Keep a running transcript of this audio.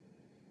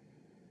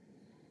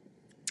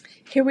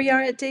Here we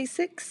are at day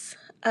 6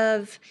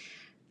 of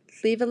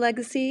Leave a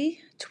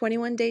Legacy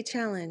 21-Day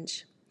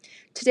Challenge.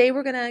 Today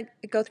we're going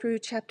to go through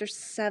chapter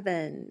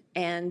 7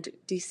 and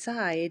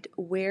decide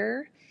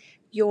where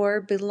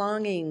your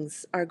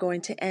belongings are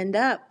going to end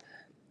up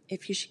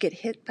if you should get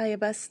hit by a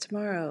bus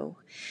tomorrow.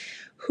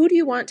 Who do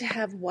you want to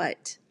have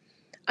what?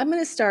 I'm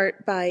going to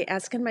start by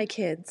asking my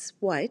kids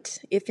what,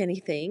 if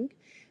anything,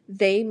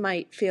 they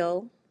might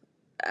feel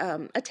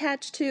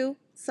attached to,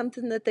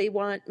 something that they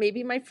want.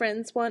 Maybe my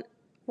friends want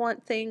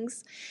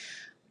things.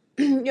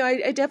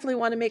 I definitely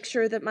want to make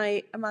sure that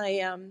my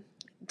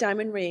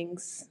diamond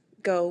rings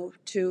go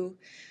to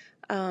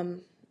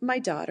my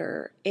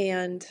daughter,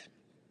 and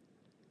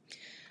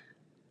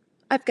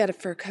I've got a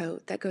fur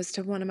coat that goes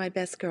to one of my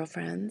best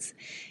girlfriends.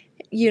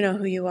 You know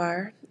who you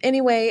are.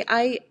 Anyway,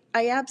 I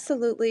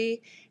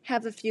absolutely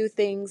have a few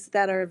things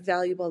that are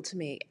valuable to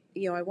me.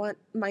 I want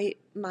my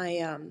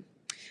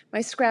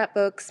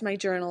scrapbooks, my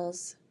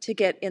journals to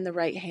get in the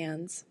right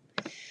hands.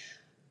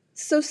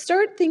 So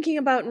start thinking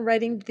about and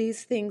writing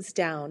these things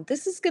down.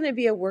 This is going to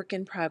be a work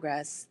in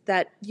progress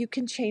that you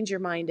can change your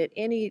mind at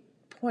any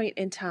point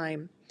in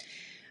time.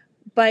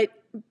 But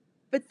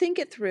think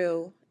it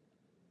through.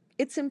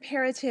 It's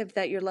imperative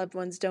that your loved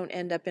ones don't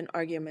end up in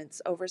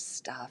arguments over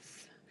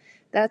stuff.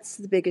 That's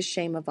the biggest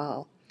shame of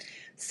all.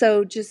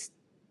 So just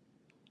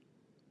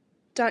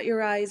dot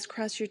your I's,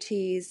 cross your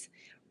T's,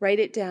 write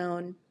it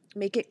down,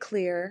 make it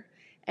clear,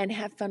 and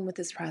have fun with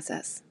this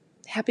process.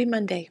 Happy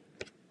Monday.